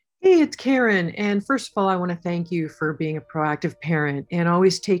it's Karen. And first of all, I want to thank you for being a proactive parent and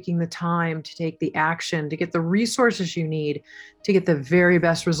always taking the time to take the action to get the resources you need to get the very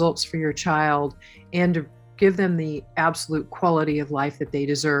best results for your child and to give them the absolute quality of life that they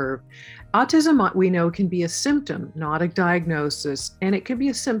deserve. Autism, we know, can be a symptom, not a diagnosis, and it can be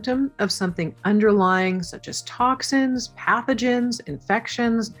a symptom of something underlying, such as toxins, pathogens,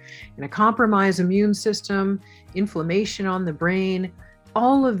 infections, and a compromised immune system, inflammation on the brain.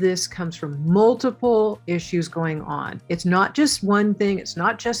 All of this comes from multiple issues going on. It's not just one thing, it's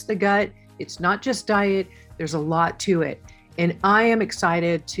not just the gut, it's not just diet, there's a lot to it. And I am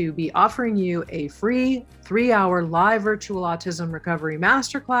excited to be offering you a free 3-hour live virtual autism recovery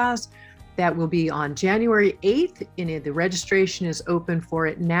masterclass that will be on January 8th, and the registration is open for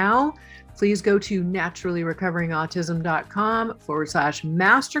it now. Please go to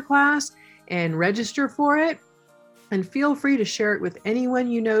naturallyrecoveringautism.com/masterclass and register for it. And feel free to share it with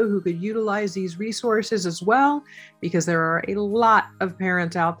anyone you know who could utilize these resources as well, because there are a lot of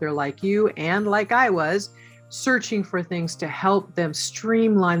parents out there like you and like I was, searching for things to help them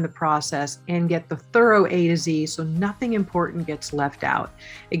streamline the process and get the thorough A to Z so nothing important gets left out.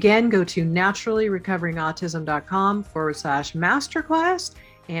 Again, go to naturallyrecoveringautism.com/masterclass,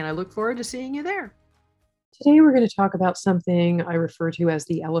 and I look forward to seeing you there. Today, we're going to talk about something I refer to as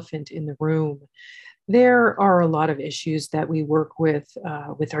the elephant in the room. There are a lot of issues that we work with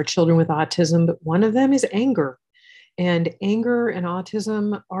our children with autism, but one of them is anger. And anger and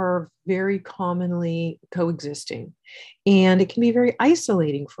autism are very commonly coexisting. And it can be very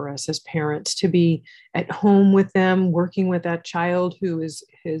isolating for us as parents to be at home with them, working with that child who is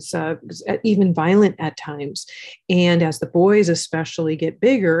even violent at times. And as the boys especially get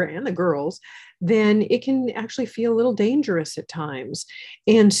bigger, and the girls, then it can actually feel a little dangerous at times.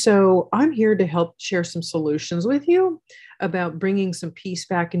 And so I'm here to help share some solutions with you about bringing some peace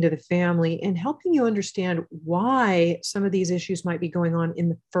back into the family and helping you understand why some of these issues might be going on in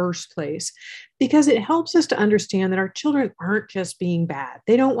the first place. Because it helps us to understand that our children aren't just being bad.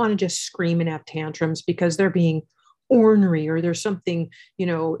 They don't want to just scream and have tantrums because they're being ornery or there's something,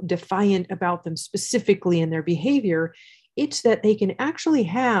 defiant about them specifically in their behavior. It's that they can actually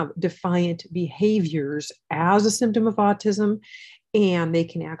have defiant behaviors as a symptom of autism, and they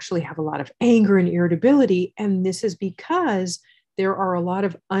can actually have a lot of anger and irritability. And this is because there are a lot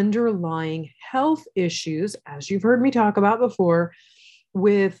of underlying health issues, as you've heard me talk about before,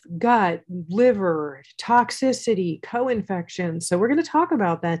 with gut, liver, toxicity, co-infections. So we're going to talk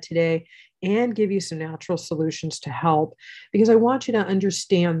about that today and give you some natural solutions to help, because I want you to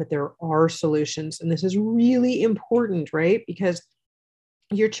understand that there are solutions. And this is really important, right? Because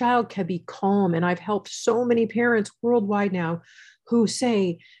your child can be calm. And I've helped so many parents worldwide now who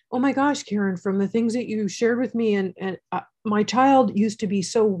say, oh my gosh, Karen, from the things that you shared with me, and my child used to be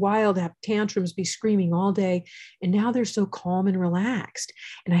so wild, have tantrums, be screaming all day, and now they're so calm and relaxed.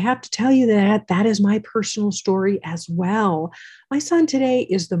 And I have to tell you that is my personal story as well. My son today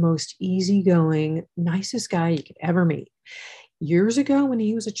is the most easygoing, nicest guy you could ever meet. Years ago, when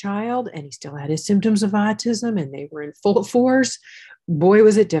he was a child and he still had his symptoms of autism and they were in full force, boy,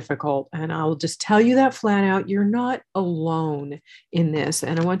 was it difficult. And I'll just tell you that flat out, you're not alone in this.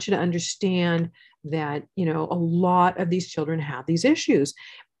 And I want you to understand that, a lot of these children have these issues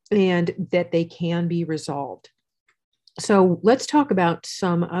and that they can be resolved. So let's talk about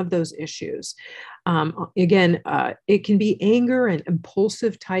some of those issues. It can be anger and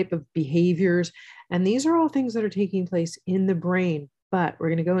impulsive type of behaviors. And these are all things that are taking place in the brain, but we're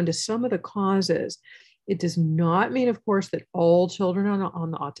going to go into some of the causes. It does not mean, of course, that all children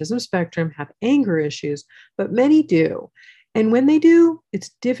on the autism spectrum have anger issues, but many do. And when they do, it's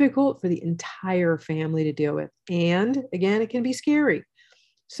difficult for the entire family to deal with. And again, it can be scary.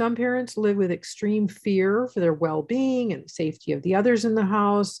 Some parents live with extreme fear for their well-being and safety of the others in the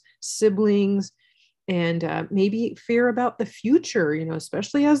house, siblings, and maybe fear about the future,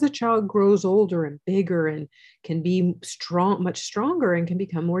 especially as the child grows older and bigger and can be much stronger and can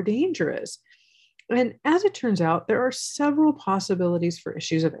become more dangerous. And as it turns out, there are several possibilities for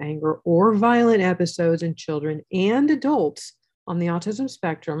issues of anger or violent episodes in children and adults on the autism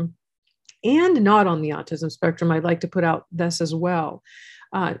spectrum, and not on the autism spectrum. I'd like to put out this as well.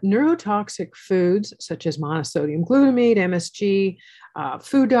 Neurotoxic foods such as monosodium glutamate, MSG,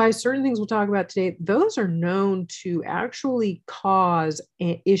 food dyes, certain things we'll talk about today, those are known to actually cause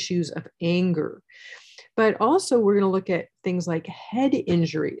issues of anger. But also we're going to look at things like head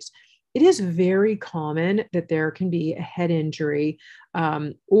injuries. It is very common that there can be a head injury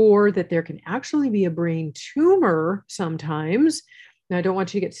or that there can actually be a brain tumor sometimes Now, I don't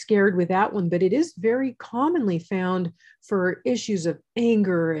want you to get scared with that one, but it is very commonly found for issues of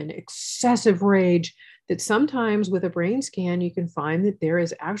anger and excessive rage, that sometimes with a brain scan, you can find that there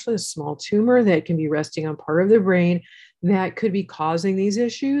is actually a small tumor that can be resting on part of the brain that could be causing these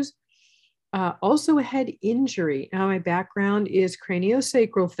issues. Also, a head injury. Now, my background is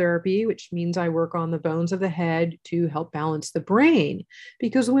craniosacral therapy, which means I work on the bones of the head to help balance the brain.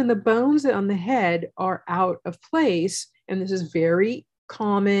 Because when the bones on the head are out of place, and this is very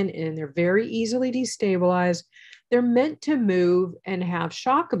common and they're very easily destabilized, they're meant to move and have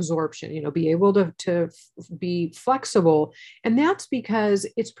shock absorption, be able to be flexible. And that's because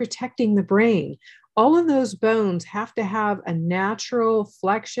it's protecting the brain. All of those bones have to have a natural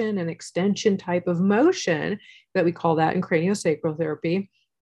flexion and extension type of motion that we call that in craniosacral therapy,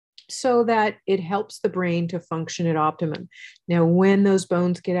 so that it helps the brain to function at optimum. Now, when those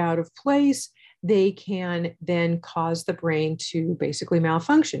bones get out of place, they can then cause the brain to basically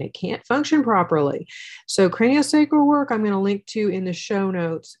malfunction. It can't function properly. So craniosacral work, I'm going to link to in the show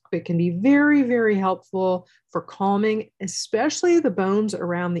notes. It can be very, very helpful for calming, especially the bones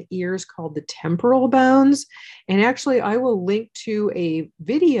around the ears called the temporal bones. And actually, I will link to a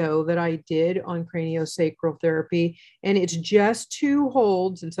video that I did on craniosacral therapy, and it's just 2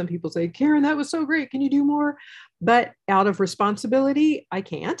 holds. And some people say, Karen, that was so great. Can you do more? But out of responsibility, I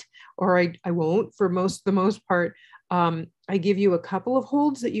can't, or I won't for the most part. I give you a couple of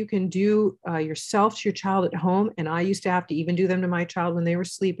holds that you can do yourself to your child at home. And I used to have to even do them to my child when they were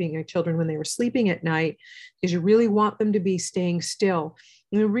sleeping, my children when they were sleeping at night, because you really want them to be staying still.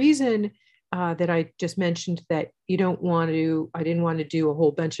 And the reason that I just mentioned that I didn't want to do a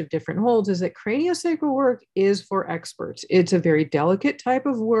whole bunch of different holds is that craniosacral work is for experts. It's a very delicate type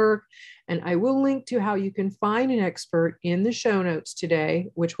of work. And I will link to how you can find an expert in the show notes today,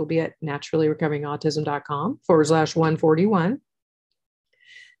 which will be at naturallyrecoveringautism.com/141.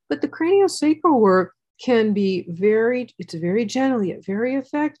 But the craniosacral work can be it's very gentle yet very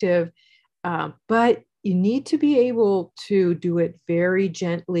effective, but you need to be able to do it very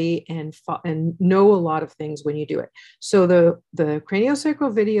gently and know a lot of things when you do it. So the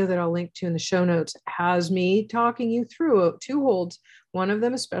craniosacral video that I'll link to in the show notes has me talking you through 2 holds. One of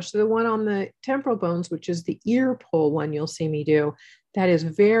them, especially the one on the temporal bones, which is the ear pull one you'll see me do. That is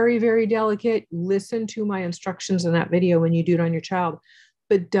very, very delicate. Listen to my instructions in that video when you do it on your child,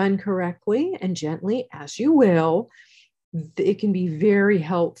 but done correctly and gently as you will, it can be very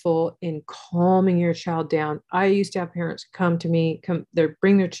helpful in calming your child down. I used to have parents come to me, they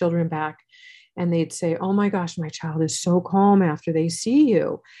bring their children back, and they'd say, oh my gosh, my child is so calm after they see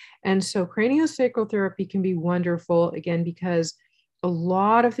you. And so craniosacral therapy can be wonderful, again, because a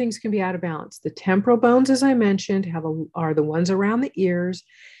lot of things can be out of balance. The temporal bones, as I mentioned, are the ones around the ears,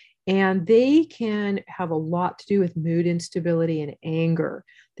 and they can have a lot to do with mood instability and anger.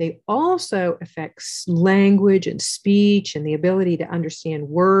 They also affect language and speech and the ability to understand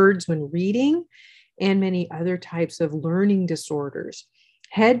words when reading, and many other types of learning disorders.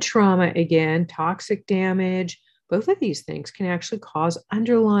 Head trauma, again, toxic damage, both of these things can actually cause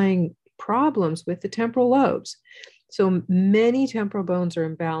underlying problems with the temporal lobes. So many temporal bones are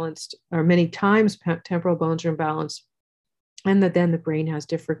imbalanced, or many times temporal bones are imbalanced, and that then the brain has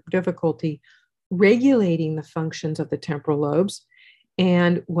difficulty regulating the functions of the temporal lobes.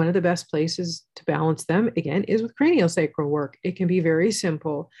 And one of the best places to balance them, again, is with craniosacral work. It can be very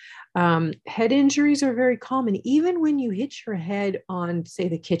simple. Head injuries are very common, even when you hit your head on, say,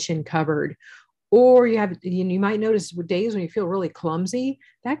 the kitchen cupboard, or you might notice days when you feel really clumsy.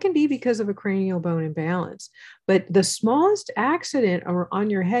 That can be because of a cranial bone imbalance. But the smallest accident on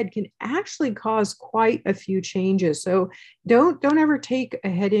your head can actually cause quite a few changes. So don't ever take a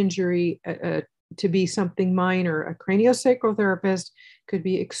head injury to be something minor. A craniosacral therapist could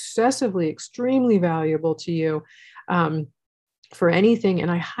be extremely valuable to you for anything.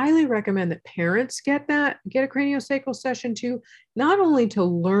 And I highly recommend that parents get a craniosacral session too, not only to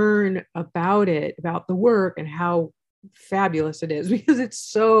learn about the work and how fabulous it is, because it's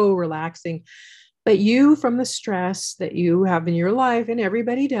so relaxing, but from the stress that you have in your life, and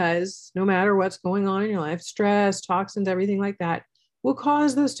everybody does, no matter what's going on in your life, stress, toxins, everything like that, will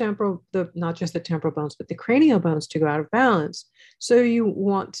cause those not just the temporal bones, but the cranial bones to go out of balance. So you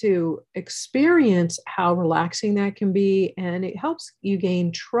want to experience how relaxing that can be, and it helps you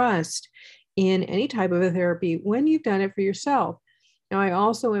gain trust in any type of a therapy when you've done it for yourself. Now, I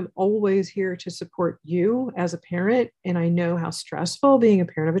also am always here to support you as a parent, and I know how stressful being a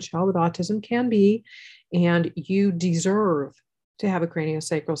parent of a child with autism can be, and you deserve to have a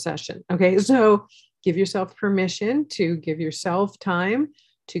craniosacral session. Okay, so give yourself permission to give yourself time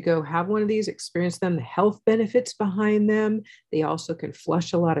to go have one of these, experience them, the health benefits behind them. They also can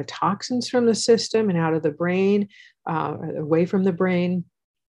flush a lot of toxins from the system and out of the brain, away from the brain.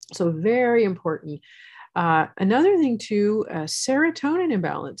 So very important. Another thing too, serotonin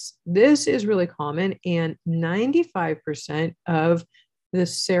imbalance. This is really common, and 95% of the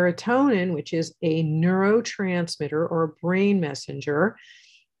serotonin, which is a neurotransmitter or a brain messenger,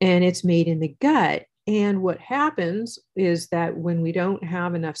 and it's made in the gut. And what happens is that when we don't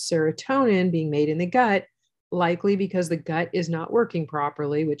have enough serotonin being made in the gut, likely because the gut is not working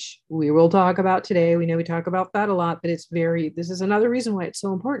properly, which we will talk about today. We know we talk about that a lot, but this is another reason why it's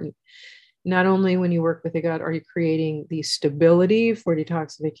so important. Not only when you work with the gut are you creating the stability for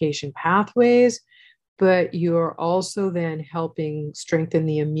detoxification pathways, but you're also then helping strengthen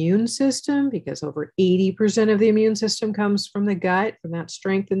the immune system, because over 80% of the immune system comes from the gut, from that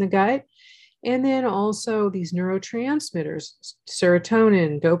strength in the gut. And then also these neurotransmitters,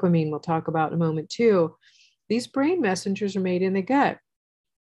 serotonin, dopamine, we'll talk about in a moment too. These brain messengers are made in the gut.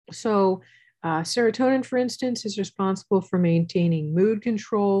 So serotonin, for instance, is responsible for maintaining mood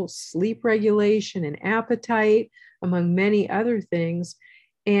control, sleep regulation, and appetite, among many other things.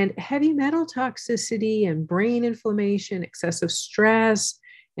 And heavy metal toxicity and brain inflammation, excessive stress,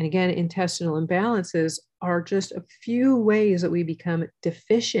 and again, intestinal imbalances are just a few ways that we become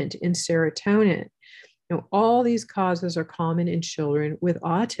deficient in serotonin. Now, all these causes are common in children with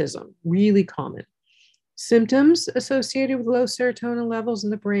autism, really common. Symptoms associated with low serotonin levels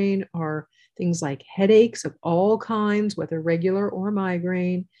in the brain are things like headaches of all kinds, whether regular or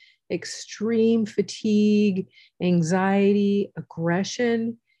migraine, extreme fatigue, anxiety,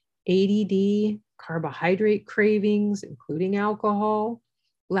 aggression, ADD, carbohydrate cravings, including alcohol,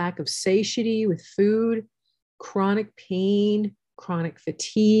 lack of satiety with food, chronic pain, chronic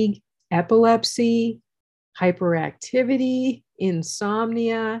fatigue, epilepsy, hyperactivity,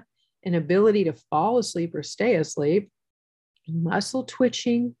 insomnia, inability to fall asleep or stay asleep, muscle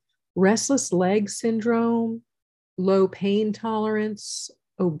twitching, restless leg syndrome, low pain tolerance,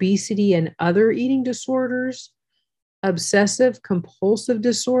 obesity and other eating disorders, obsessive compulsive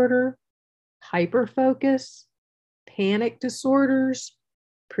disorder, hyperfocus, panic disorders,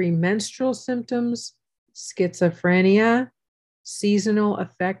 premenstrual symptoms, schizophrenia, seasonal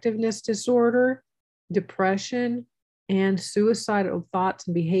affectiveness disorder, depression, and suicidal thoughts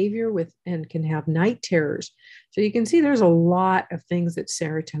and behavior and can have night terrors. So you can see there's a lot of things that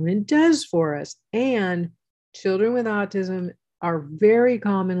serotonin does for us, and children with autism are very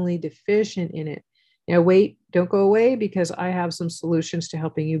commonly deficient in it. Now, wait, don't go away, because I have some solutions to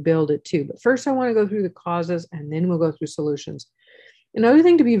helping you build it too. But first, I want to go through the causes, and then we'll go through solutions. Another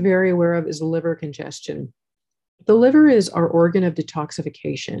thing to be very aware of is liver congestion. The liver is our organ of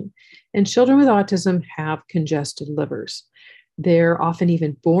detoxification, and children with autism have congested livers. They're often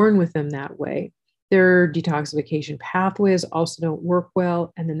even born with them that way. Their detoxification pathways also don't work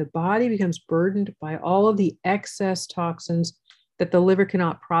well, and then the body becomes burdened by all of the excess toxins that the liver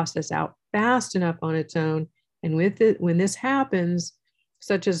cannot process out fast enough on its own. And when this happens,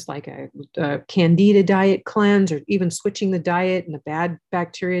 such as like a candida diet cleanse, or even switching the diet and the bad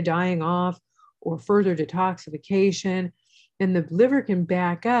bacteria dying off, or further detoxification, and the liver can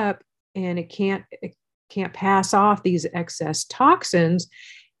back up, and it can't pass off these excess toxins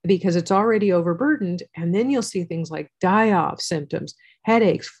because it's already overburdened. And then you'll see things like die-off symptoms,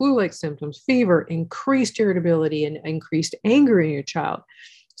 headaches, flu-like symptoms, fever, increased irritability, and increased anger in your child.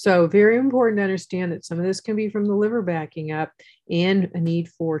 So very important to understand that some of this can be from the liver backing up, and a need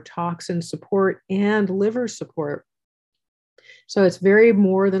for toxin support and liver support. So it's very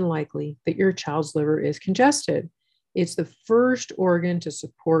more than likely that your child's liver is congested. It's the first organ to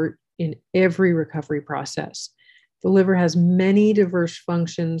support in every recovery process. The liver has many diverse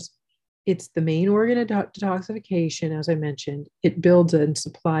functions. It's the main organ of detoxification, as I mentioned. It builds and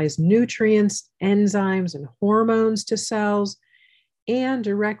supplies nutrients, enzymes, and hormones to cells, and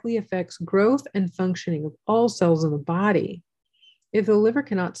directly affects growth and functioning of all cells in the body. If the liver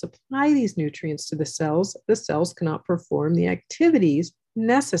cannot supply these nutrients to the cells cannot perform the activities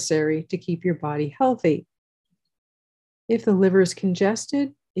necessary to keep your body healthy. If the liver is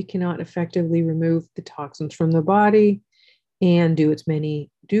congested, it cannot effectively remove the toxins from the body and do its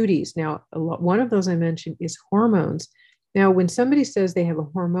many duties. Now, one of those I mentioned is hormones. Now, when somebody says they have a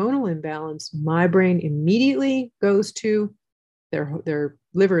hormonal imbalance, my brain immediately goes to their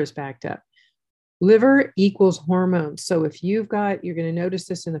liver is backed up. Liver equals hormones. So if you're going to notice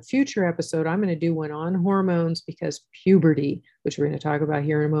this in the future episode, I'm going to do one on hormones, because puberty, which we're going to talk about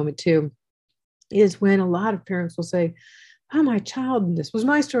here in a moment too, is when a lot of parents will say, oh, my child, and this was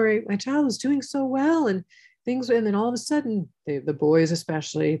my story, my child was doing so well, and things. And then all of a sudden, the boys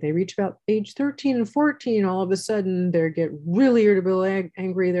especially, they reach about age 13 and 14. All of a sudden, they get really irritable,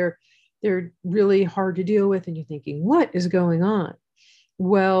 angry. They're really hard to deal with. And you're thinking, what is going on?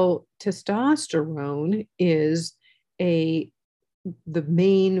 Well, testosterone is the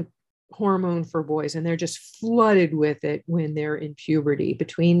main hormone for boys, and they're just flooded with it when they're in puberty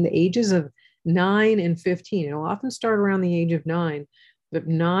between the ages of 9 and 15. It'll often start around the age of 9, but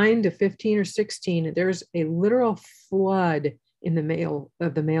 9 to 15 or 16, there's a literal flood in the male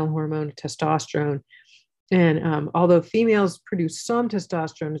hormone testosterone. And although females produce some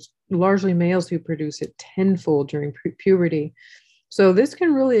testosterone, it's largely males who produce it tenfold during puberty. So this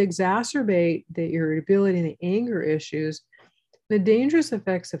can really exacerbate the irritability and the anger issues. The dangerous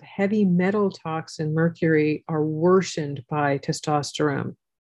effects of heavy metal toxin mercury are worsened by testosterone.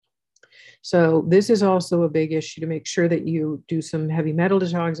 So this is also a big issue, to make sure that you do some heavy metal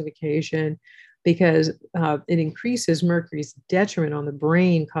detoxification, because it increases mercury's detriment on the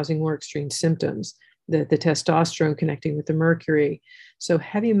brain, causing more extreme symptoms, the testosterone connecting with the mercury. So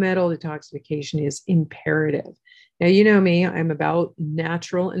heavy metal detoxification is imperative. Now, you know me, I'm about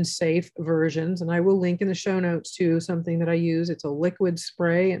natural and safe versions, and I will link in the show notes to something that I use. It's a liquid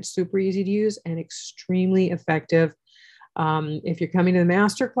spray. It's super easy to use and extremely effective. If you're coming to the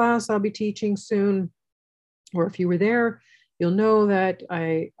masterclass I'll be teaching soon, or if you were there, you'll know that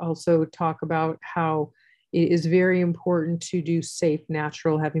I also talk about how it is very important to do safe,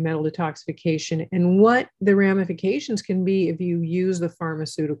 natural heavy metal detoxification, and what the ramifications can be if you use the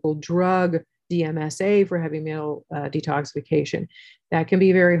pharmaceutical drug DMSA for heavy metal detoxification. That can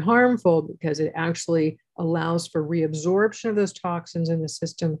be very harmful because it actually allows for reabsorption of those toxins in the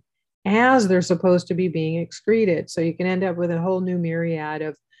system as they're supposed to be being excreted. So you can end up with a whole new myriad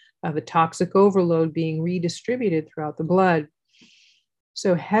of a toxic overload being redistributed throughout the blood.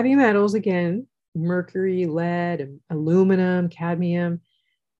 So heavy metals, again, mercury, lead, aluminum, cadmium,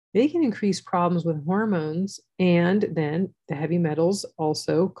 they can increase problems with hormones. And then the heavy metals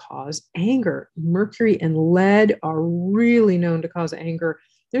also cause anger. Mercury and lead are really known to cause anger.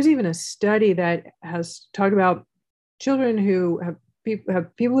 There's even a study that has talked about children who have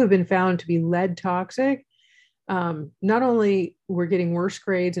people who have been found to be lead toxic. Not only were getting worse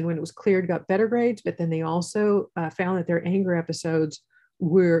grades, and when it was cleared, got better grades, but then they also found that their anger episodes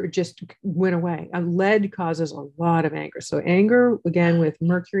went away. Lead causes a lot of anger. So anger, again, with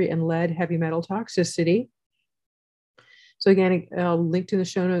mercury and lead, heavy metal toxicity. So again, I'll link to the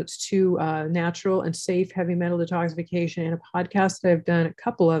show notes to natural and safe heavy metal detoxification, and a podcast that I've done, a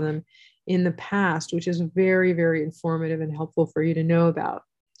couple of them in the past, which is very, very informative and helpful for you to know about.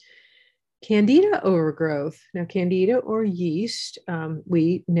 Candida overgrowth. Now, Candida or yeast,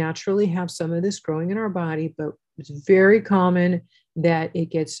 we naturally have some of this growing in our body, but it's very common that it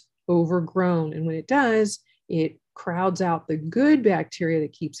gets overgrown. And when it does, it crowds out the good bacteria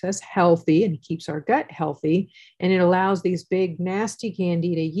that keeps us healthy and keeps our gut healthy. And it allows these big, nasty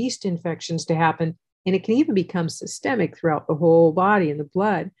Candida yeast infections to happen. And it can even become systemic throughout the whole body and the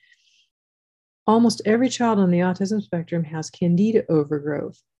blood. Almost every child on the autism spectrum has Candida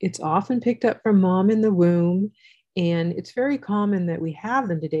overgrowth. It's often picked up from mom in the womb. And it's very common that we have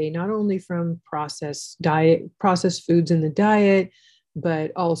them today, not only from processed foods in the diet,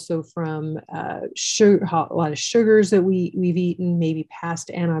 but also from a lot of sugars that we've eaten, maybe past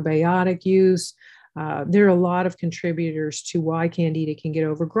antibiotic use. There are a lot of contributors to why Candida can get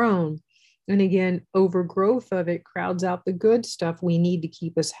overgrown. And again, overgrowth of it crowds out the good stuff we need to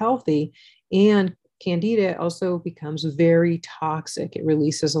keep us healthy. And Candida also becomes very toxic. It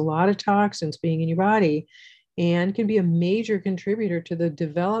releases a lot of toxins being in your body, and can be a major contributor to the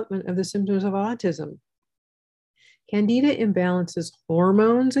development of the symptoms of autism. Candida imbalances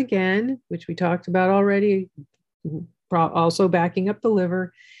hormones, again, which we talked about already, also backing up the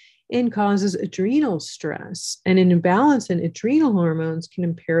liver, and causes adrenal stress. And an imbalance in adrenal hormones can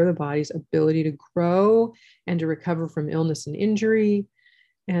impair the body's ability to grow and to recover from illness and injury.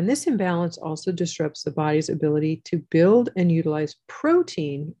 And this imbalance also disrupts the body's ability to build and utilize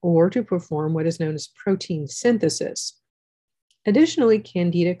protein, or to perform what is known as protein synthesis. Additionally,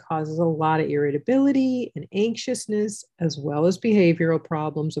 Candida causes a lot of irritability and anxiousness, as well as behavioral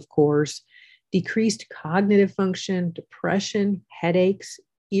problems, of course, decreased cognitive function, depression, headaches,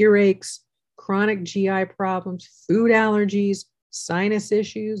 earaches, chronic GI problems, food allergies, sinus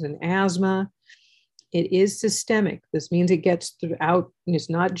issues, and asthma. It is systemic. This means it gets throughout, and it's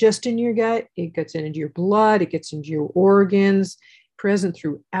not just in your gut, it gets into your blood, it gets into your organs, present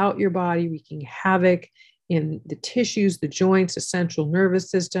throughout your body, wreaking havoc in the tissues, the joints, the central nervous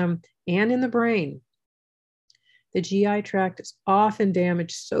system, and in the brain. The GI tract is often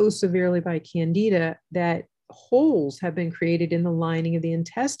damaged so severely by Candida that holes have been created in the lining of the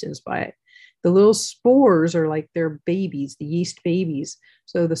intestines by it. The little spores are like their babies, the yeast babies.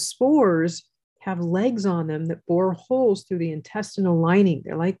 So the spores have legs on them that bore holes through the intestinal lining.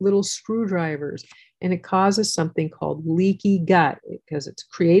 They're like little screwdrivers, and it causes something called leaky gut because it's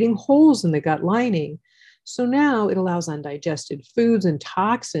creating holes in the gut lining. So now it allows undigested foods and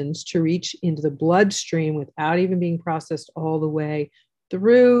toxins to reach into the bloodstream without even being processed all the way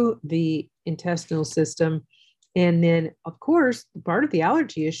through the intestinal system. And then, of course, part of the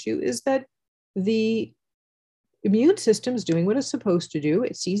allergy issue is that the immune system is doing what it's supposed to do.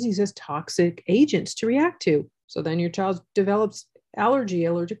 It sees these as toxic agents to react to. So then your child develops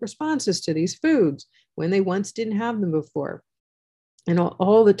allergic responses to these foods when they once didn't have them before. And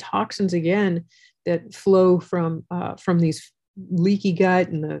all the toxins, again, that flow from these leaky gut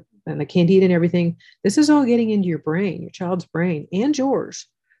and the candida and everything, this is all getting into your brain, your child's brain, and yours.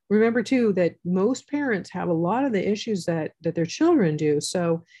 Remember too that most parents have a lot of the issues that their children do.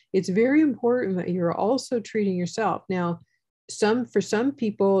 So it's very important that you're also treating yourself. Now, for some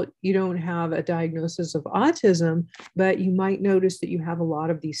people, you don't have a diagnosis of autism, but you might notice that you have a lot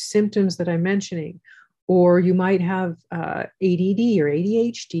of these symptoms that I'm mentioning, or you might have ADD or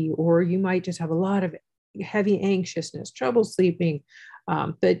ADHD, or you might just have a lot of heavy anxiousness, trouble sleeping.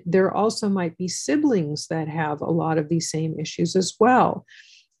 But there also might be siblings that have a lot of these same issues as well.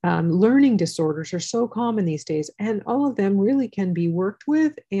 Learning disorders are so common these days, and all of them really can be worked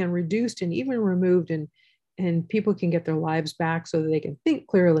with and reduced and even removed, and people can get their lives back so that they can think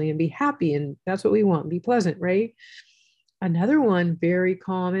clearly and be happy. And that's what we want, be pleasant, right? Another one very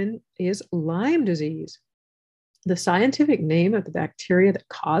common is Lyme disease. The scientific name of the bacteria that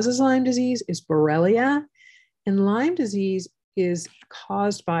causes Lyme disease is Borrelia, and Lyme disease is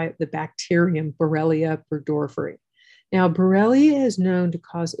caused by the bacterium Borrelia burgdorferi. Now, Borrelia is known to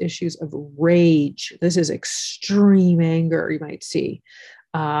cause issues of rage. This is extreme anger, you might see.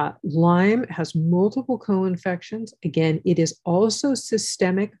 Lyme has multiple co-infections. Again, it is also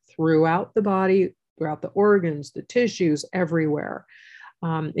systemic throughout the body, throughout the organs, the tissues, everywhere.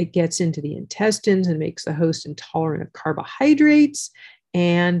 It gets into the intestines and makes the host intolerant of carbohydrates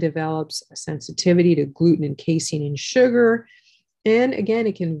and develops a sensitivity to gluten and casein and sugar. And again,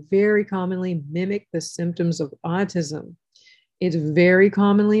 it can very commonly mimic the symptoms of autism. It's very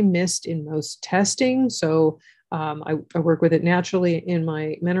commonly missed in most testing. So I work with it naturally in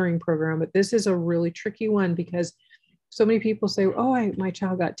my mentoring program, but this is a really tricky one because so many people say, oh, my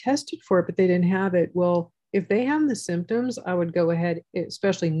child got tested for it, but they didn't have it. Well, if they have the symptoms, I would go ahead,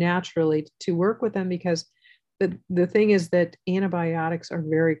 especially naturally, to work with them, because the thing is that antibiotics are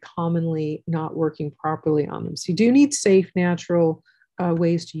very commonly not working properly on them. So you do need safe, natural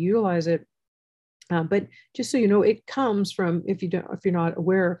ways to utilize it. But just so you know, it comes from, if you're not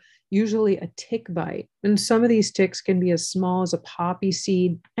aware, usually a tick bite. And some of these ticks can be as small as a poppy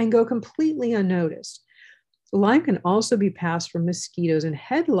seed and go completely unnoticed. Lyme can also be passed from mosquitoes and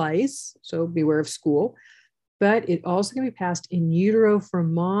head lice, so beware of school. But it also can be passed in utero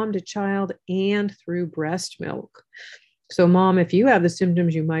from mom to child and through breast milk. So mom, if you have the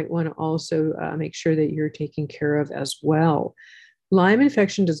symptoms, you might want to also make sure that you're taken care of as well. Lyme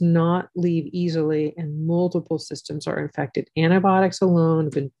infection does not leave easily, and multiple systems are infected. Antibiotics alone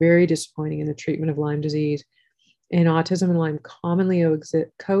have been very disappointing in the treatment of Lyme disease, and autism and Lyme commonly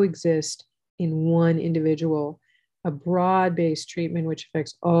coexist in one individual. A broad-based treatment which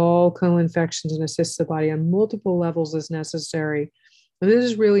affects all co-infections and assists the body on multiple levels is necessary. And this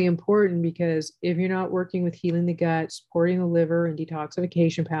is really important because if you're not working with healing the gut, supporting the liver and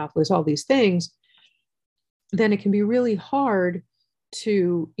detoxification pathways, all these things, then it can be really hard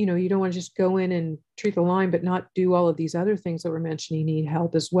to, you don't want to just go in and treat the Lyme, but not do all of these other things that we're mentioning. You need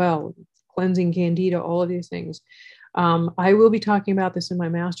help as well, cleansing candida, all of these things. I will be talking about this in my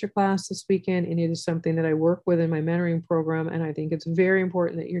masterclass this weekend, and it is something that I work with in my mentoring program. And I think it's very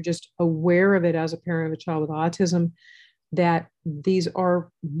important that you're just aware of it as a parent of a child with autism, that these are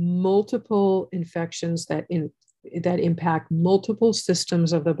multiple infections that impact multiple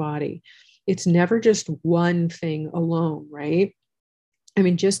systems of the body. It's never just one thing alone, right? I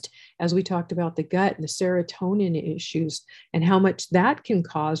mean, just as we talked about the gut and the serotonin issues and how much that can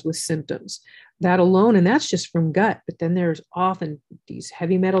cause with symptoms, that alone, and that's just from gut. But then there's often these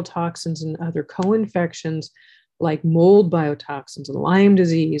heavy metal toxins and other co-infections like mold biotoxins and Lyme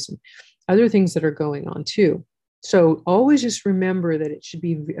disease and other things that are going on too. So always just remember that it should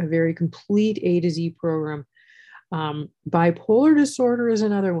be a very complete A to Z program. Bipolar disorder is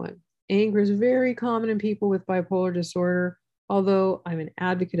another one. Anger is very common in people with bipolar disorder. Although I'm an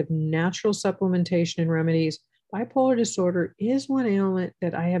advocate of natural supplementation and remedies, bipolar disorder is one ailment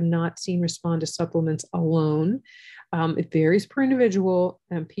that I have not seen respond to supplements alone. It varies per individual,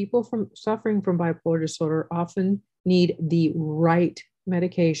 and people suffering from bipolar disorder often need the right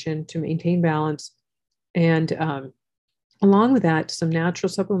medication to maintain balance. And along with that, some natural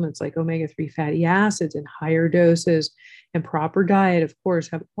supplements like omega-3 fatty acids in higher doses and proper diet, of course,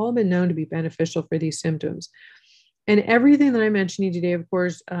 have all been known to be beneficial for these symptoms. And everything that I'm mentioning today, of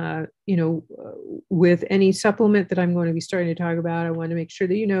course, with any supplement that I'm going to be starting to talk about, I want to make sure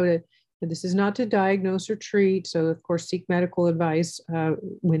that you know that this is not to diagnose or treat. So, of course, seek medical advice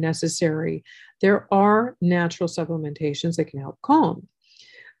when necessary. There are natural supplementations that can help calm.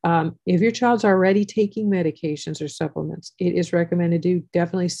 If your child's already taking medications or supplements, it is recommended to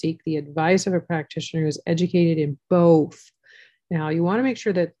definitely seek the advice of a practitioner who is educated in both. Now, you want to make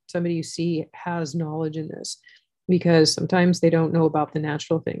sure that somebody you see has knowledge in this, because sometimes they don't know about the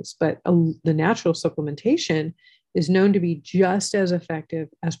natural things, but the natural supplementation is known to be just as effective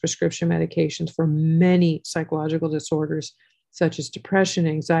as prescription medications for many psychological disorders, such as depression,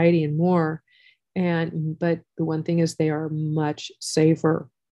 anxiety, and more. But the one thing is they are much safer,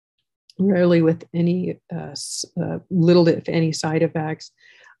 rarely with any little, if any, side effects.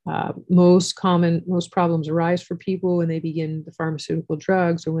 Most problems arise for people when they begin the pharmaceutical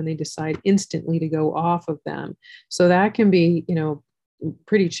drugs or when they decide instantly to go off of them. So that can be,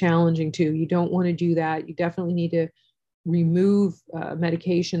 pretty challenging too. You don't want to do that. You definitely need to remove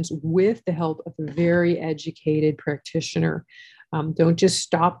medications with the help of a very educated practitioner. Don't just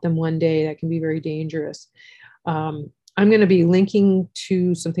stop them one day. That can be very dangerous. I'm going to be linking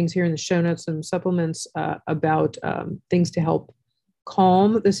to some things here in the show notes, some supplements about things to help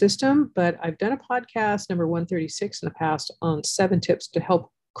calm the system. But I've done a podcast, number 136 in the past, on 7 tips to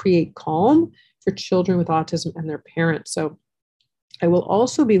help create calm for children with autism and their parents. So I will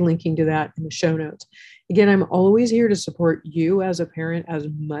also be linking to that in the show notes. Again, I'm always here to support you as a parent as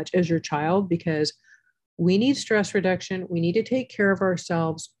much as your child, because we need stress reduction. We need to take care of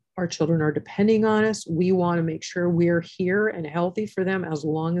ourselves. Our children are depending on us. We want to make sure we're here and healthy for them as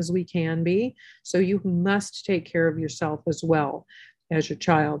long as we can be. So you must take care of yourself as well as your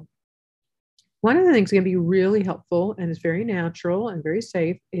child. One of the things that can be really helpful and is very natural and very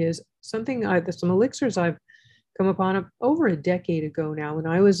safe is some elixirs I've come upon over a decade ago now, when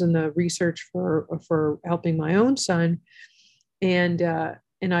I was in the research for helping my own son, and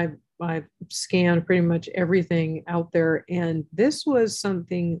I've scanned pretty much everything out there, and this was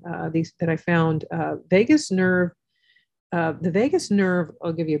something that I found. Vagus nerve. The vagus nerve,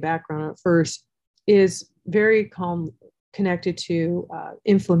 I'll give you a background on it first, is very connected to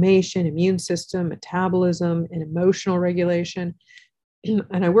inflammation, immune system, metabolism, and emotional regulation.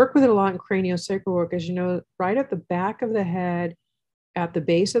 And I work with it a lot in craniosacral work, as you know, right at the back of the head, at the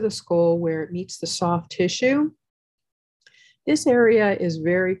base of the skull where it meets the soft tissue. This area is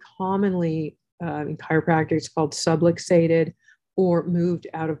very commonly, in chiropractic, it's called subluxated or moved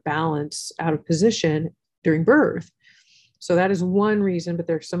out of balance, out of position during birth. So that is one reason, but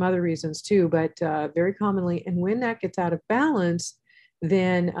there's some other reasons too, but very commonly. And when that gets out of balance,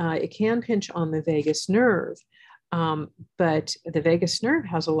 then it can pinch on the vagus nerve. But the vagus nerve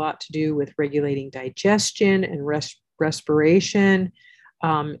has a lot to do with regulating digestion and respiration.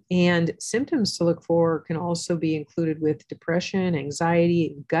 And symptoms to look for can also be included with depression,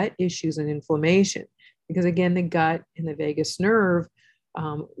 anxiety, gut issues, and inflammation. Because again, the gut and the vagus nerve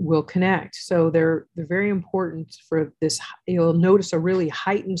will connect. So they're very important for this. You'll notice a really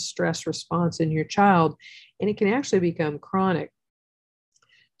heightened stress response in your child, and it can actually become chronic.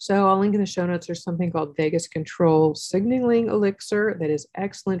 So I'll link in the show notes. There's something called Vagus Control Signaling Elixir that is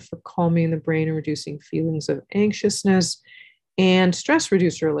excellent for calming the brain and reducing feelings of anxiousness, and Stress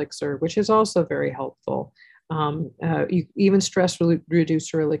Reducer Elixir, which is also very helpful. Even Stress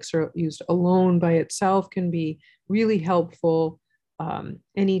Reducer Elixir used alone by itself can be really helpful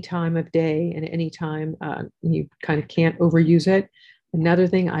any time of day and any time you kind of can't overuse it. Another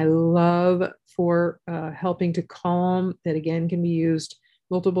thing I love for helping to calm, that again can be used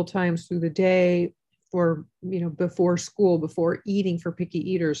multiple times through the day, for before school, before eating for picky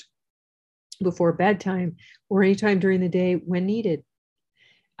eaters, before bedtime, or anytime during the day when needed,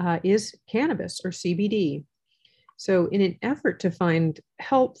 is cannabis or CBD. So in an effort to find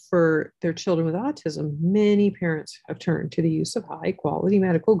help for their children with autism, many parents have turned to the use of high quality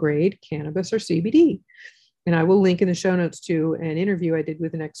medical grade cannabis or CBD. And I will link in the show notes to an interview I did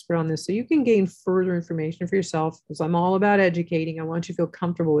with an expert on this, so you can gain further information for yourself, because I'm all about educating. I want you to feel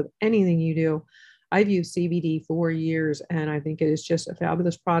comfortable with anything you do. I've used CBD for years, and I think it is just a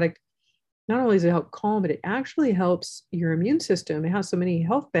fabulous product. Not only does it help calm, but it actually helps your immune system. It has so many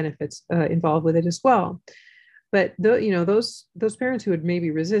health benefits involved with it as well. But those parents who had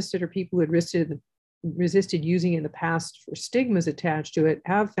maybe resisted, or people who had resisted using it in the past for stigmas attached to it,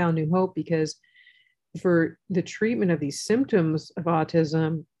 have found new hope, because for the treatment of these symptoms of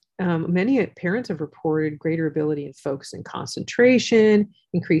autism, many parents have reported greater ability in focus and concentration,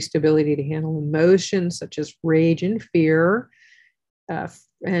 increased ability to handle emotions such as rage and fear,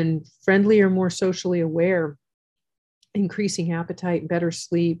 and friendlier, more socially aware, increasing appetite, better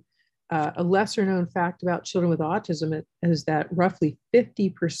sleep. A lesser known fact about children with autism is that roughly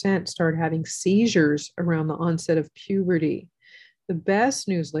 50% start having seizures around the onset of puberty. The best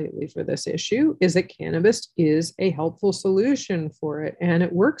news lately for this issue is that cannabis is a helpful solution for it, and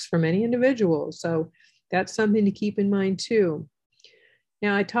it works for many individuals. So that's something to keep in mind too.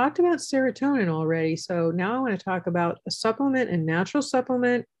 Now, I talked about serotonin already, so now I want to talk about a supplement, a natural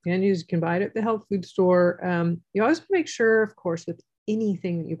supplement, and you can buy it at the health food store. You always want to make sure, of course, with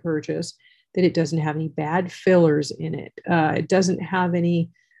anything that you purchase, that it doesn't have any bad fillers in it. It doesn't have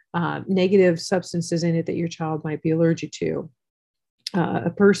any negative substances in it that your child might be allergic to. A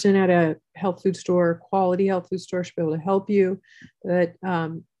person at a health food store, quality health food store, should be able to help you. But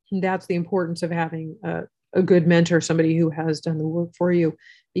that's the importance of having a good mentor, somebody who has done the work for you,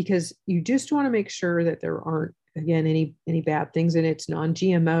 because you just want to make sure that there aren't, again, any bad things in it. It's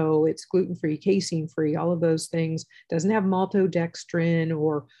non-GMO, it's gluten-free, casein-free, all of those things. Doesn't have maltodextrin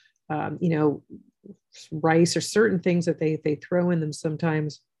or rice, or certain things that they throw in them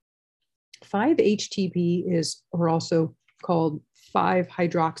sometimes. 5-HTP or also called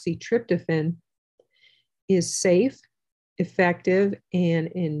 5-hydroxytryptophan, is safe, effective, and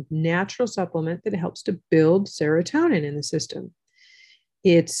a natural supplement that helps to build serotonin in the system.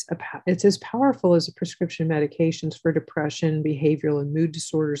 It's as powerful as the prescription medications for depression, behavioral and mood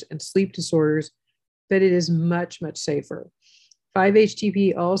disorders, and sleep disorders, but it is much, much safer.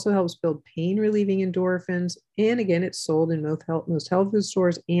 5-HTP also helps build pain-relieving endorphins, and again, it's sold in most health food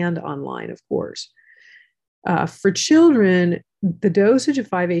stores and online, of course. For children, the dosage of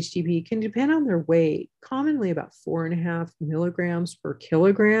 5-HTP can depend on their weight, commonly about 4.5 milligrams per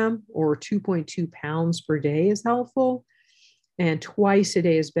kilogram, or 2.2 pounds per day is helpful, and twice a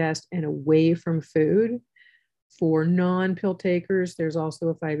day is best and away from food. For non-pill takers, there's also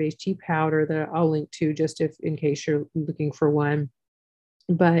a 5-HT powder that I'll link to, just in case you're looking for one.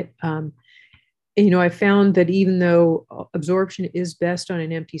 But I found that even though absorption is best on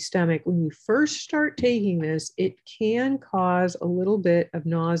an empty stomach, when you first start taking this, it can cause a little bit of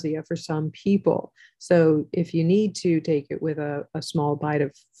nausea for some people. So if you need to take it with a small bite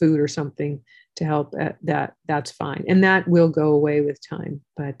of food or something to help that's fine. And that will go away with time.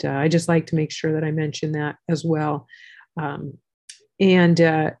 But I just like to make sure that I mention that as well. And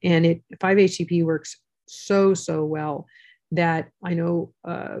 5-HTP works so well that I know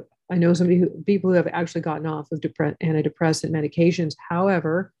people who have actually gotten off of antidepressant medications.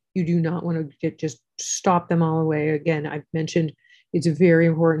 However, you do not want to just stop them all away. Again, I've mentioned it's very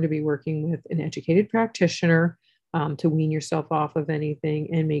important to be working with an educated practitioner to wean yourself off of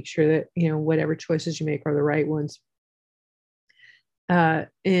anything and make sure that whatever choices you make are the right ones.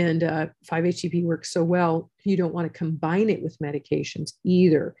 5-HTP works so well, you don't want to combine it with medications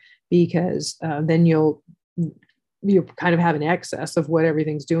either, because then you kind of have an excess of what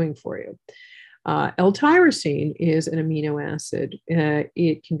everything's doing for you. L-tyrosine is an amino acid.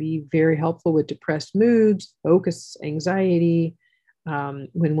 It can be very helpful with depressed moods, focus, anxiety,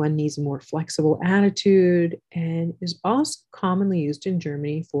 when one needs a more flexible attitude, and is also commonly used in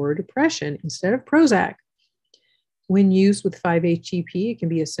Germany for depression instead of Prozac. When used with 5-HTP, it can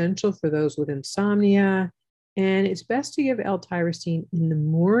be essential for those with insomnia, and it's best to give L-tyrosine in the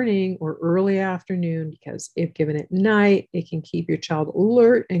morning or early afternoon, because if given at night, it can keep your child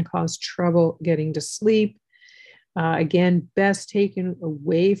alert and cause trouble getting to sleep. Again, best taken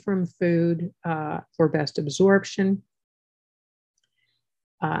away from food for best absorption.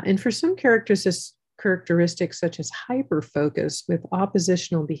 And for some characteristics such as hyperfocus with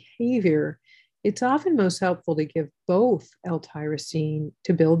oppositional behavior, it's often most helpful to give both L-tyrosine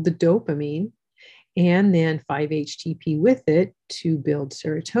to build the dopamine, and then 5-HTP with it to build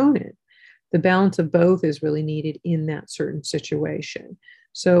serotonin. The balance of both is really needed in that certain situation.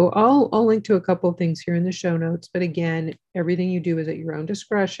 So I'll link to a couple of things here in the show notes, but again, everything you do is at your own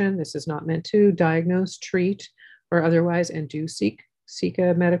discretion. This is not meant to diagnose, treat, or otherwise, and do seek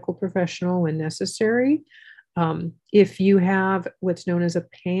a medical professional when necessary. If you have what's known as a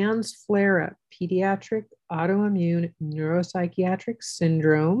PANS flare-up, pediatric autoimmune neuropsychiatric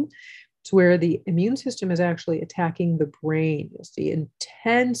syndrome, it's where the immune system is actually attacking the brain. You'll see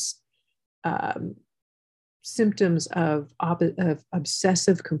intense symptoms of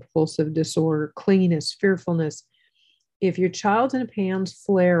obsessive compulsive disorder, clinginess, fearfulness. If your child's in a PANS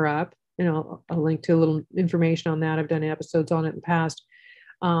flare up, and I'll link to a little information on that. I've done episodes on it in the past.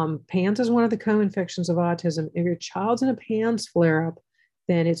 PANS is one of the co-infections of autism. If your child's in a PANS flare up,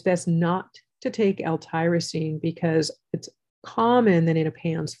 then it's best not to take L-tyrosine, because it's common that in a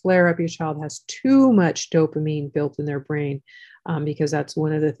PANS flare up, your child has too much dopamine built in their brain, because that's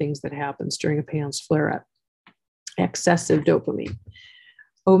one of the things that happens during a PANS flare up, excessive dopamine.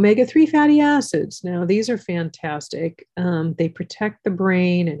 Omega-3 fatty acids. Now, these are fantastic. They protect the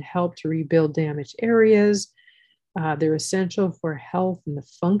brain and help to rebuild damaged areas. They're essential for health and the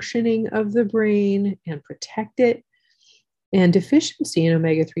functioning of the brain and protect it. And deficiency in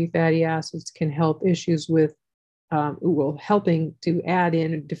omega-3 fatty acids can help issues with, helping to add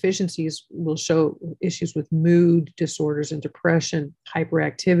in deficiencies will show issues with mood disorders and depression,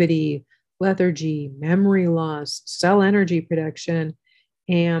 hyperactivity, lethargy, memory loss, cell energy production.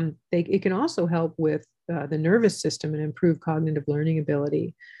 And it can also help with the nervous system and improve cognitive learning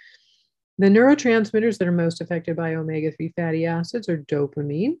ability. The neurotransmitters that are most affected by omega-3 fatty acids are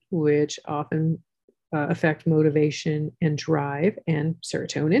dopamine, which often affect motivation and drive, and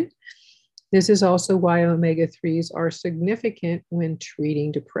serotonin. This is also why omega-3s are significant when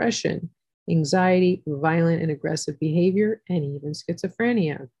treating depression, anxiety, violent and aggressive behavior, and even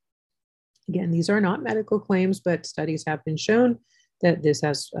schizophrenia. Again, these are not medical claims, but studies have been shown that this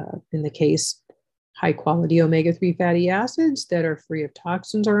has been the case. High quality omega-3 fatty acids that are free of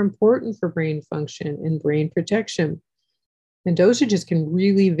toxins are important for brain function and brain protection. And dosages can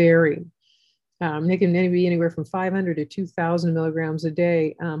really vary. They can be anywhere from 500 to 2,000 milligrams a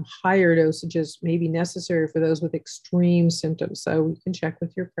day. Higher dosages may be necessary for those with extreme symptoms. So you can check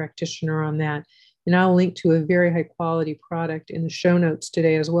with your practitioner on that. And I'll link to a very high quality product in the show notes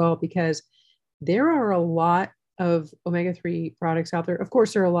today as well, because there are a lot of omega-3 products out there. Of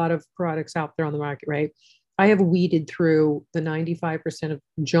course, there are a lot of products out there on the market, right? I have weeded through the 95% of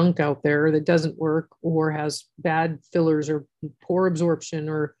junk out there that doesn't work or has bad fillers or poor absorption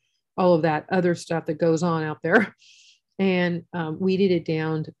or all of that other stuff that goes on out there, and weeded it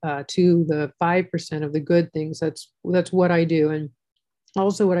down to the 5% of the good things. That's what I do, and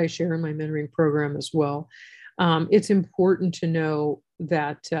also what I share in my mentoring program as well. It's important to know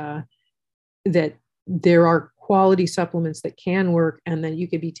that that there are quality supplements that can work, and that you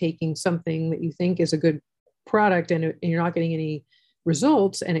could be taking something that you think is a good product and you're not getting any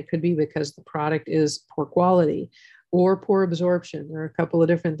results, and it could be because the product is poor quality or poor absorption. There are a couple of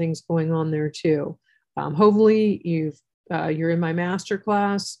different things going on there too. Hopefully you're in my master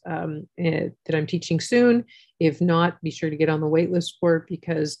class that I'm teaching soon. If not, be sure to get on the wait list for it,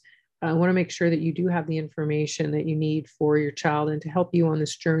 because I want to make sure that you do have the information that you need for your child and to help you on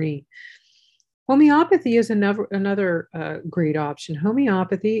this journey. Homeopathy is another great option.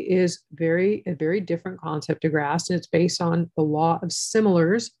 Homeopathy is a very different concept to grasp, and it's based on the law of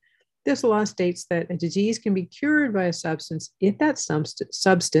similars. This law states that a disease can be cured by a substance if that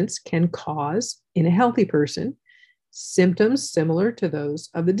substance can cause, in a healthy person, symptoms similar to those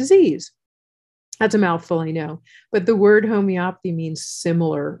of the disease. That's a mouthful, I know, but the word homeopathy means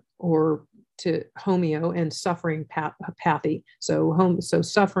similar, or to homeo, and suffering, pathy. So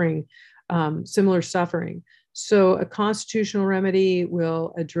suffering, similar suffering. So a constitutional remedy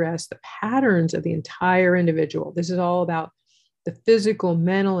will address the patterns of the entire individual. This is all about the physical,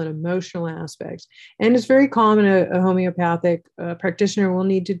 mental, and emotional aspects. And it's very common a homeopathic practitioner will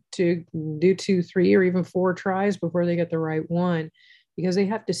need to do 2, 3, or even 4 tries before they get the right one, because they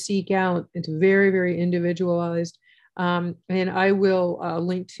have to seek out. It's very, very individualized. And I will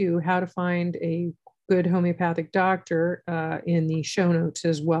link to how to find a good homeopathic doctor in the show notes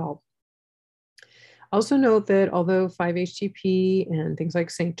as well. Also note that although 5-HTP and things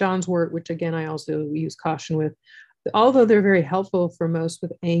like St. John's wort, which again I also use caution with, although they're very helpful for most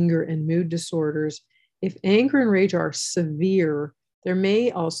with anger and mood disorders, if anger and rage are severe, there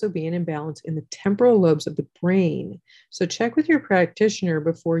may also be an imbalance in the temporal lobes of the brain. So check with your practitioner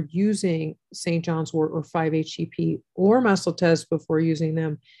before using St. John's wort or 5-HTP or muscle test before using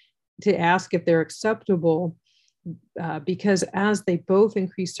them, to ask if they're acceptable, because as they both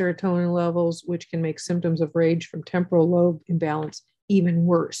increase serotonin levels, which can make symptoms of rage from temporal lobe imbalance even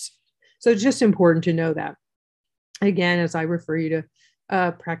worse. So it's just important to know that. Again, as I refer you to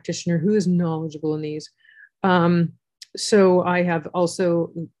a practitioner who is knowledgeable in these. So I have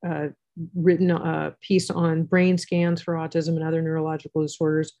also written a piece on brain scans for autism and other neurological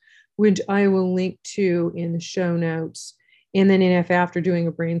disorders, which I will link to in the show notes. And then if after doing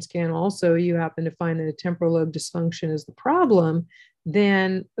a brain scan also you happen to find that a temporal lobe dysfunction is the problem,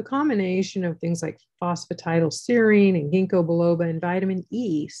 then a combination of things like phosphatidylserine and ginkgo biloba and vitamin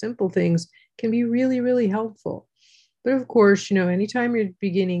E, simple things, can be really, really helpful. But of course, anytime you're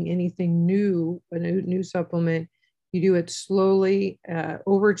beginning anything new, a new supplement, you do it slowly.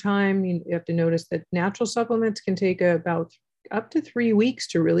 Over time, you have to notice that natural supplements can take about up to 3 weeks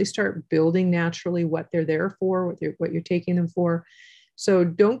to really start building naturally what they're there for, what you're taking them for. So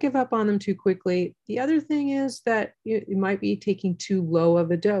don't give up on them too quickly. The other thing is that you might be taking too low of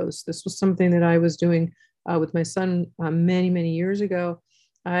a dose. This was something that I was doing with my son many, many years ago.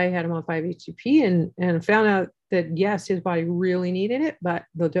 I had him on 5-HTP and found out that, yes, his body really needed it, but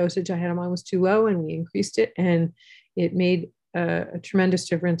the dosage I had him on was too low, and we increased it, and it made a tremendous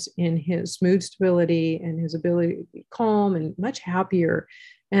difference in his mood stability and his ability to be calm and much happier.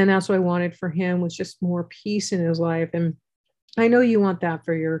 And that's what I wanted for him, was just more peace in his life. And I know you want that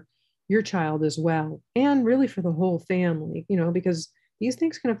for your child as well, and really for the whole family, because these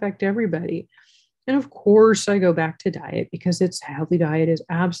things can affect everybody. And of course, I go back to diet, because it's healthy diet is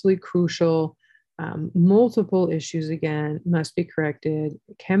absolutely crucial. Multiple issues, again, must be corrected.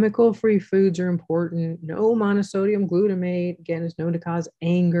 Chemical-free foods are important. No monosodium glutamate, again, is known to cause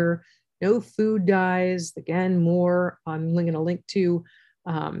anger. No food dyes, again, more. I'm going to link to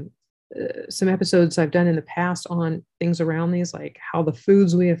some episodes I've done in the past on things around these, like how the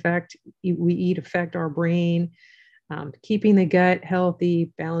foods we eat affect our brain. Keeping the gut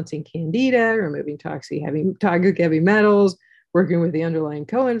healthy, balancing candida, removing toxic heavy metals, working with the underlying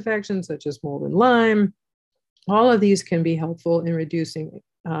co-infections such as mold and Lyme. All of these can be helpful in reducing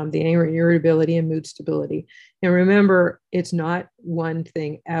the anger, irritability, and mood stability. And remember, it's not one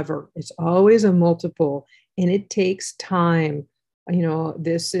thing ever. It's always a multiple, and it takes time.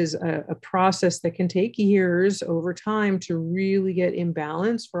 This is a process that can take years over time to really get in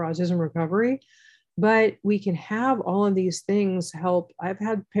balance for autism recovery. But we can have all of these things help. I've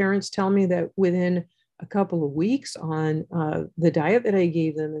had parents tell me that within a couple of weeks on the diet that I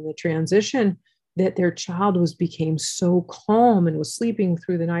gave them and the transition, that their child became so calm and was sleeping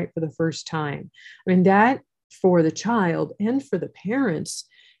through the night for the first time. I mean, that for the child and for the parents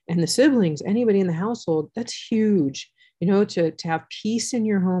and the siblings, anybody in the household, that's huge, to have peace in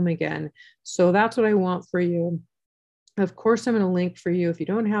your home again. So that's what I want for you. Of course, I'm going to link for you, if you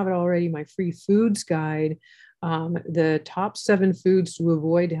don't have it already, my free foods guide, the top 7 foods to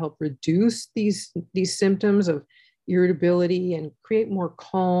avoid to help reduce these symptoms of irritability and create more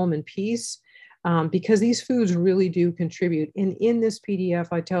calm and peace, because these foods really do contribute. And in this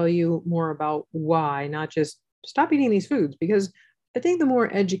PDF, I tell you more about why, not just stop eating these foods, because I think the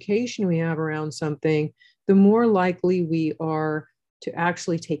more education we have around something, the more likely we are to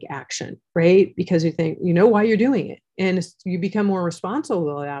actually take action, right? Because you think, why you're doing it. And you become more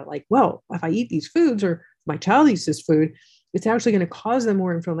responsible about it. Like, well, if I eat these foods, or my child eats this food, it's actually going to cause them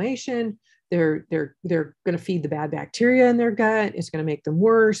more inflammation. They're going to feed the bad bacteria in their gut. It's going to make them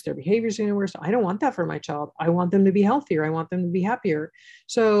worse. Their behavior is going to be worse. I don't want that for my child. I want them to be healthier. I want them to be happier.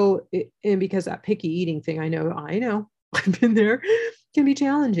 So, and because that picky eating thing, I know, I've been there, can be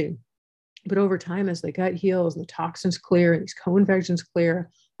challenging. But over time, as the gut heals and the toxins clear and these co-infections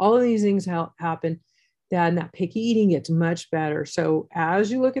clear, all of these things happen, then that picky eating gets much better. So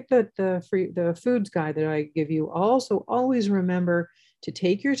as you look at the foods guide that I give you, also always remember to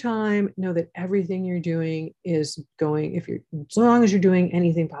take your time, know that everything you're doing is going, as long as you're doing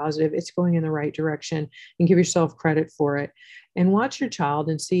anything positive, it's going in the right direction, and give yourself credit for it. And watch your child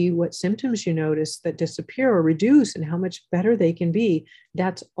and see what symptoms you notice that disappear or reduce, and how much better they can be.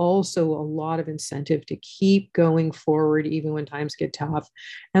 That's also a lot of incentive to keep going forward, even when times get tough.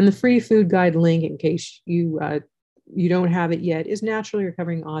 And the free food guide link, in case you don't have it yet, is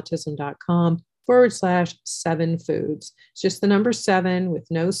naturallyrecoveringautism.com/7 foods. It's just the number 7 with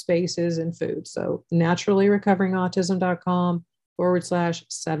no spaces and foods. So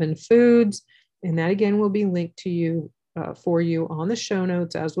naturallyrecoveringautism.com/7 foods. And that again will be linked to you for you on the show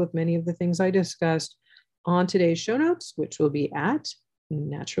notes, as with many of the things I discussed on today's show notes, which will be at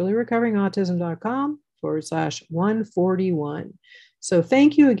naturallyrecoveringautism.com/141. So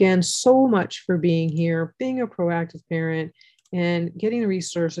thank you again so much for being here, being a proactive parent, and getting the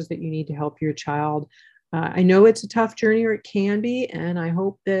resources that you need to help your child. I know it's a tough journey, or it can be, and I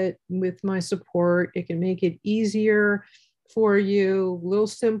hope that with my support, it can make it easier for you, a little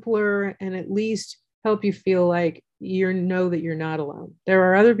simpler, and at least help you feel like know that you're not alone. There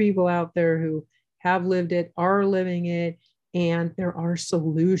are other people out there who have lived it, are living it, and there are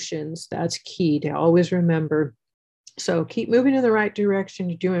solutions. That's key to always remember. So keep moving in the right direction.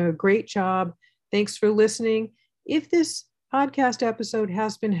 You're doing a great job. Thanks for listening. If this podcast episode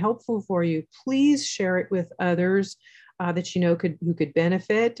has been helpful for you, please share it with others. that you know could who could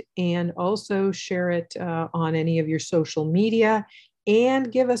benefit, and also share it on any of your social media,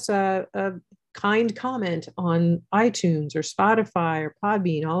 and give us a kind comment on iTunes or Spotify or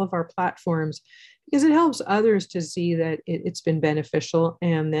Podbean, all of our platforms, because it helps others to see that it's been beneficial,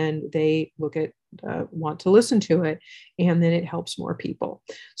 and then they look at want to listen to it, and then it helps more people.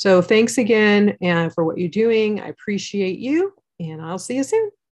 So thanks again for what you're doing. I appreciate you, and I'll see you soon.